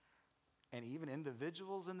church and even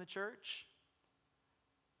individuals in the church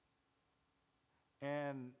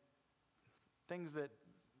and things that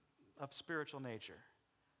of spiritual nature.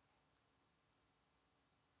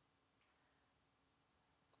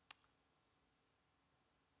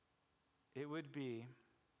 It would be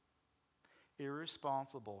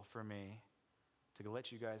irresponsible for me to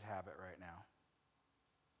let you guys have it right now.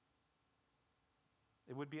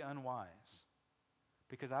 It would be unwise.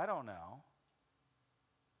 Because I don't know.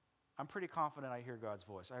 I'm pretty confident I hear God's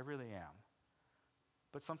voice. I really am.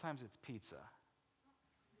 But sometimes it's pizza.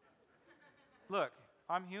 Look,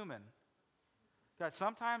 I'm human. God,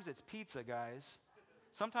 sometimes it's pizza, guys.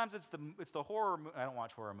 Sometimes it's the horror. I don't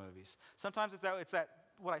watch horror movies. Sometimes it's that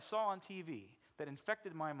what I saw on TV that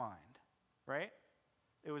infected my mind, right?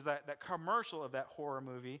 It was that commercial of that horror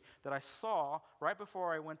movie that I saw right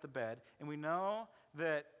before I went to bed. And we know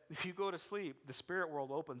that if you go to sleep, the spirit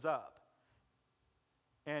world opens up.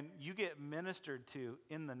 And you get ministered to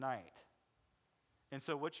in the night. And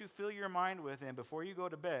so what you fill your mind with and before you go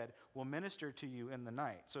to bed will minister to you in the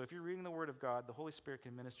night. So if you're reading the Word of God, the Holy Spirit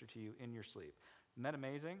can minister to you in your sleep. Isn't that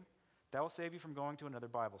amazing? That will save you from going to another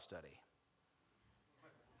Bible study.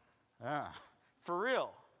 For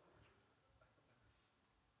real.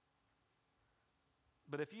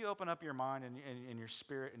 But if you open up your mind and your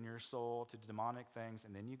spirit and your soul to demonic things,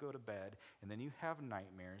 and then you go to bed, and then you have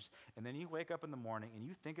nightmares, and then you wake up in the morning and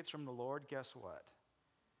you think it's from the Lord, guess what?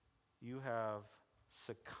 You have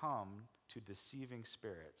succumbed to deceiving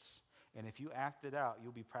spirits. And if you act it out,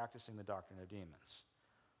 you'll be practicing the doctrine of demons.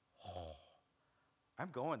 Oh, I'm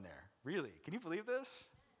going there. Really? Can you believe this?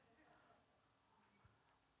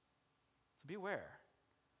 So beware.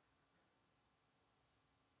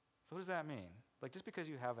 So what does that mean? Like, just because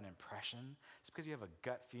you have an impression, just because you have a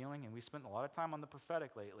gut feeling, and we spent a lot of time on the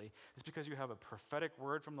prophetic lately, just because you have a prophetic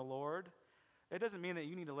word from the Lord, it doesn't mean that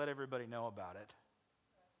you need to let everybody know about it.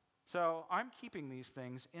 So I'm keeping these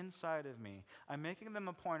things inside of me. I'm making them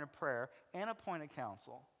a point of prayer and a point of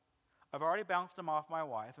counsel. I've already bounced them off my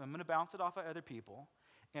wife, and I'm going to bounce it off of other people,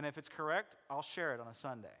 and if it's correct, I'll share it on a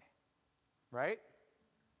Sunday. Right?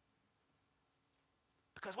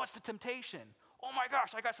 Because what's the temptation? Oh my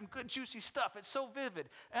gosh, I got some good juicy stuff. It's so vivid.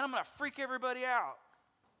 And I'm going to freak everybody out.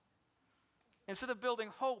 Instead of building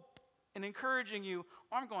hope and encouraging you,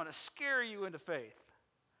 I'm going to scare you into faith.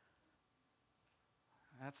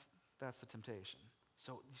 That's the temptation.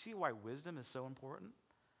 So you see why wisdom is so important?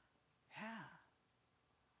 Yeah.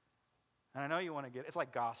 And I know you want to it's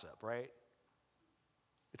like gossip, right?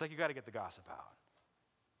 It's like you got to get the gossip out.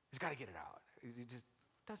 You just got to get it out. You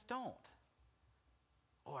just don't.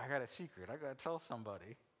 Oh, I got a secret. I got to tell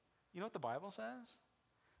somebody. You know what the Bible says?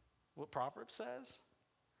 What Proverbs says?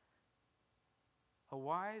 A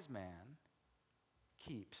wise man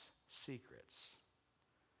keeps secrets.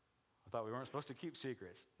 I thought we weren't supposed to keep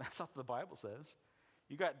secrets. That's not what the Bible says.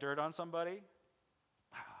 You got dirt on somebody?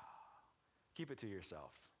 Keep it to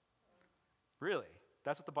yourself. Really?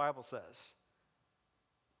 That's what the Bible says.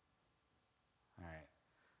 All right.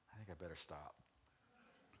 I think I better stop.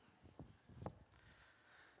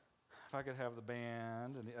 If I could have the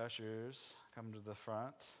band and the ushers come to the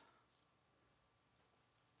front.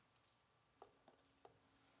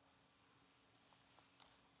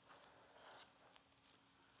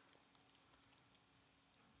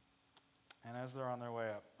 And as they're on their way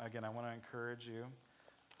up, again, I want to encourage you.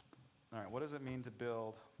 All right, what does it mean to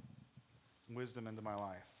build wisdom into my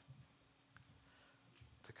life?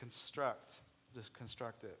 To just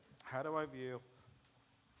construct it. How do I view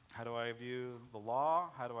the law?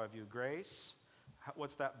 How do I view grace?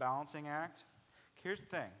 What's that balancing act? Here's the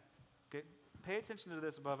thing. Okay, pay attention to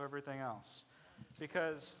this above everything else.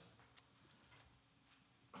 Because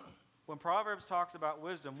when Proverbs talks about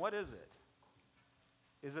wisdom, what is it?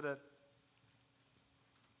 Is it a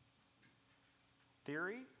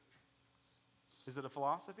theory? Is it a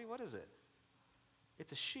philosophy? What is it?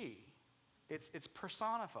 It's a she. It's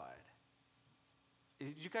personified.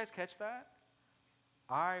 Did you guys catch that?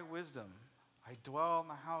 I, wisdom, I dwell in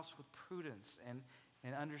the house with prudence and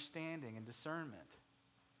understanding and discernment.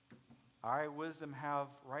 I, wisdom, have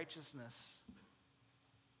righteousness.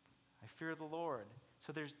 I fear the Lord.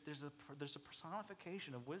 So there's a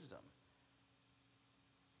personification of wisdom.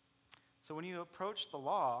 So when you approach the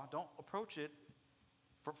law, don't approach it,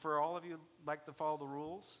 for all of you like to follow the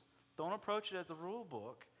rules, don't approach it as the rule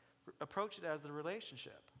book. Approach it as the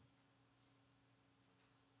relationship.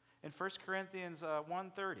 In 1 Corinthians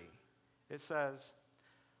 1:30, it says,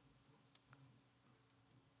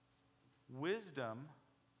 wisdom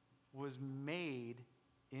was made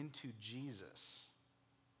into Jesus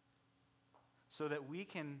so that we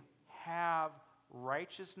can have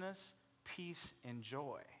righteousness, peace, and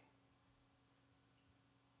joy.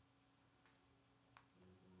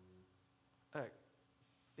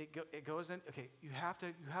 It goes in, okay, you have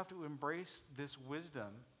to embrace this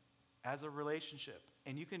wisdom as a relationship.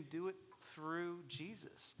 And you can do it through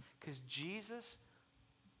Jesus. Because Jesus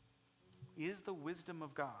is the wisdom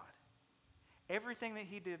of God. Everything that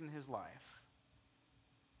he did in his life.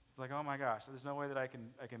 Like, oh my gosh, there's no way that I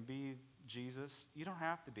can be Jesus. You don't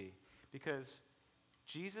have to be. Because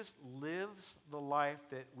Jesus lives the life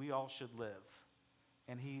that we all should live.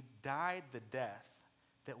 And he died the death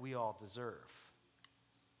that we all deserve.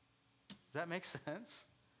 Does that make sense?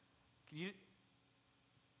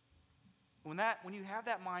 When you have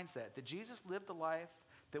that mindset that Jesus lived the life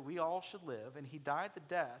that we all should live, and he died the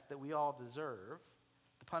death that we all deserve,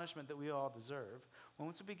 the punishment that we all deserve,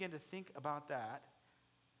 once we begin to think about that,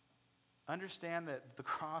 understand that the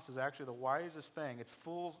cross is actually the wisest thing. It's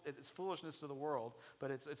foolishness to the world, but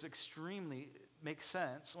it's extremely makes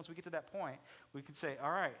sense. Once we get to that point, we can say,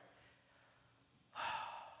 all right,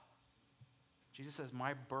 Jesus says,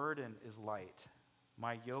 my burden is light.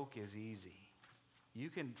 My yoke is easy. You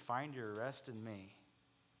can find your rest in me.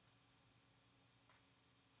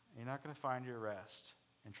 You're not going to find your rest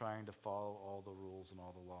in trying to follow all the rules and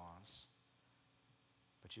all the laws.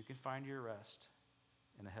 But you can find your rest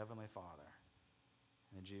in a heavenly Father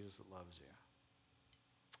and a Jesus that loves you.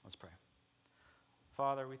 Let's pray.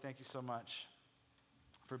 Father, we thank you so much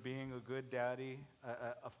for being a good daddy,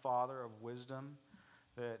 a father of wisdom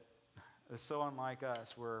that is so unlike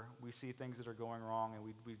us, where we see things that are going wrong and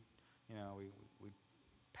we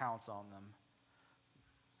pounce on them.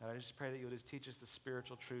 And I just pray that you would just teach us the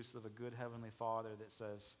spiritual truths of a good heavenly Father that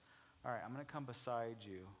says, all right, I'm going to come beside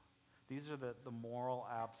you. These are the moral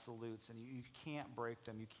absolutes, and you can't break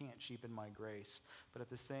them. You can't cheapen my grace. But at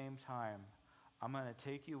the same time, I'm going to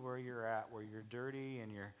take you where you're at, where you're dirty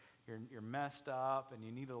and you're messed up and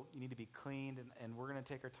you need to be cleaned, and we're going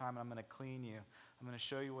to take our time and I'm going to clean you. I'm going to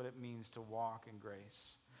show you what it means to walk in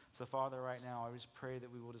grace. So, Father, right now, I just pray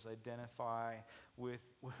that we will just identify with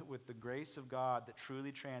the grace of God that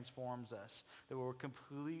truly transforms us, that we're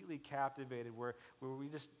completely captivated, where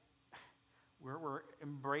we're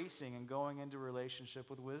embracing and going into relationship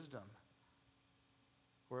with wisdom,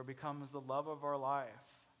 where it becomes the love of our life,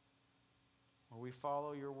 where we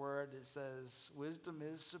follow your word. It says, wisdom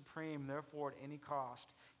is supreme, therefore at any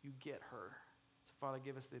cost you get her. So, Father,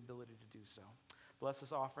 give us the ability to do so. Bless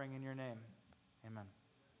this offering in your name. Amen.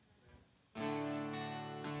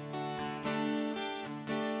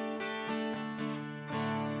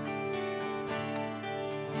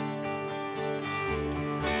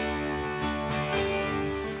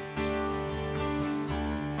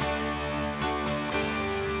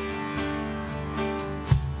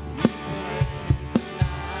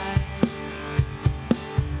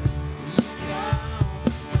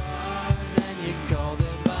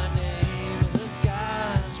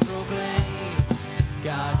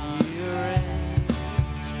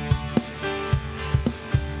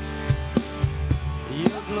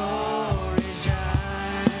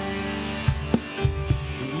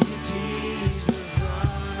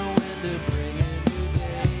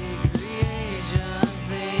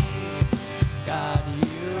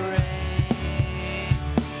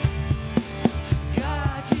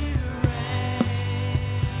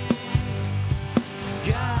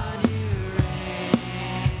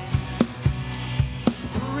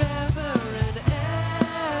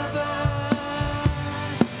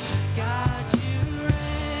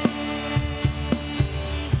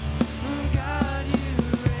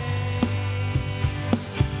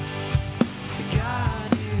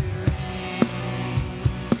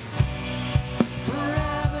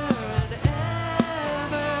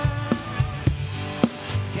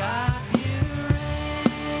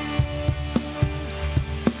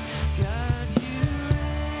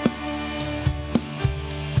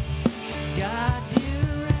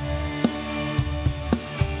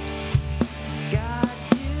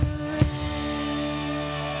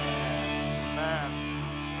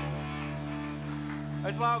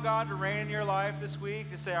 Just allow God to reign in your life this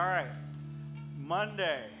week. Just say, all right,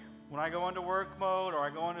 Monday, when I go into work mode or I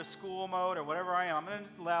go into school mode or whatever I am, I'm going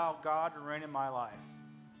to allow God to reign in my life,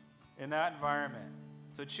 in that environment.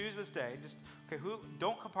 So choose this day.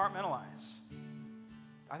 Don't compartmentalize.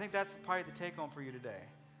 I think that's probably the take home for you today.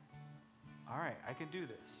 All right, I can do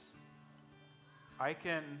this. I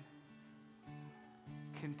can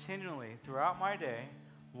continually, throughout my day,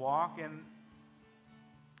 walk in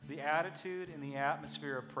the attitude and the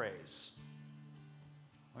atmosphere of praise.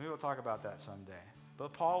 Maybe we'll talk about that someday.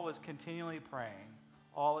 But Paul was continually praying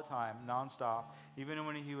all the time, nonstop, even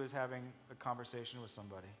when he was having a conversation with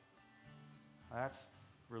somebody. That's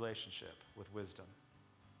relationship with wisdom.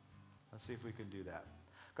 Let's see if we can do that.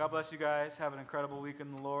 God bless you guys. Have an incredible week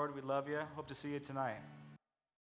in the Lord. We love you. Hope to see you tonight.